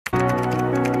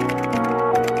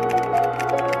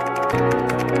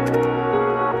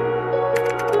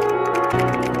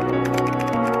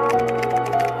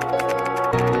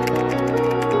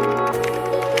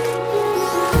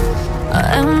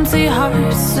empty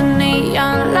hearts and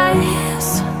neon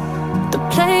lights. They're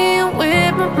playing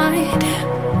with my mind.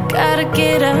 Gotta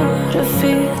get out of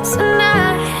here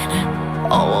tonight.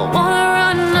 Oh, I wanna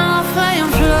run off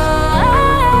and fly.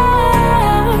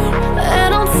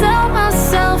 And I'll tell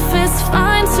myself it's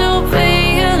fine to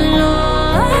be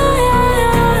alone,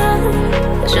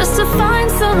 just to find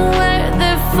somewhere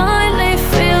that finally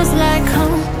feels like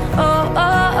home. Oh,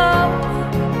 oh, oh.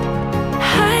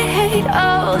 I hate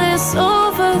all this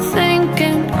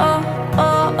overthinking. Oh,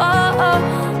 oh, oh, oh.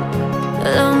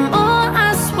 The more I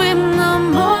swim, the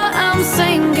more I'm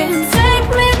sinking. Take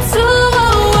me to a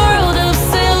world of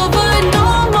silver. No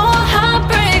more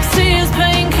heartbreaks, tears,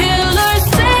 painkillers.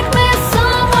 Take me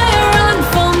somewhere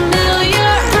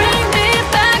unfamiliar. Bring me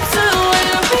back to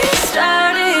where we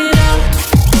started out.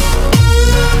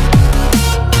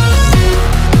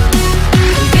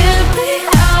 Get me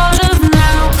out of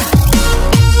now,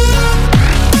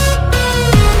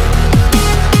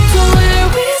 to where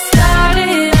we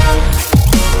started out.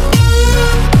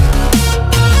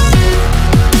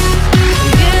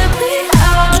 Get me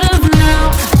out of now,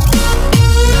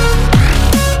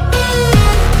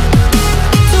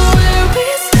 to where we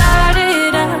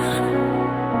started out.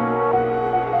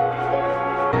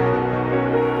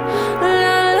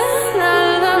 La la la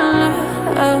la la,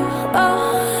 oh, oh.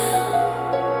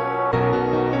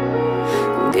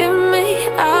 Get me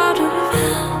out of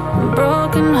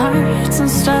broken hearts and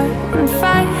starting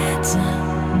fights,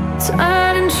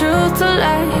 turning truth to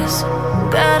lies.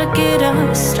 Gotta get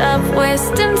up, stop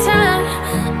wasting time.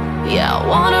 Yeah, I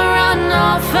wanna run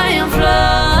off and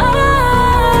fly.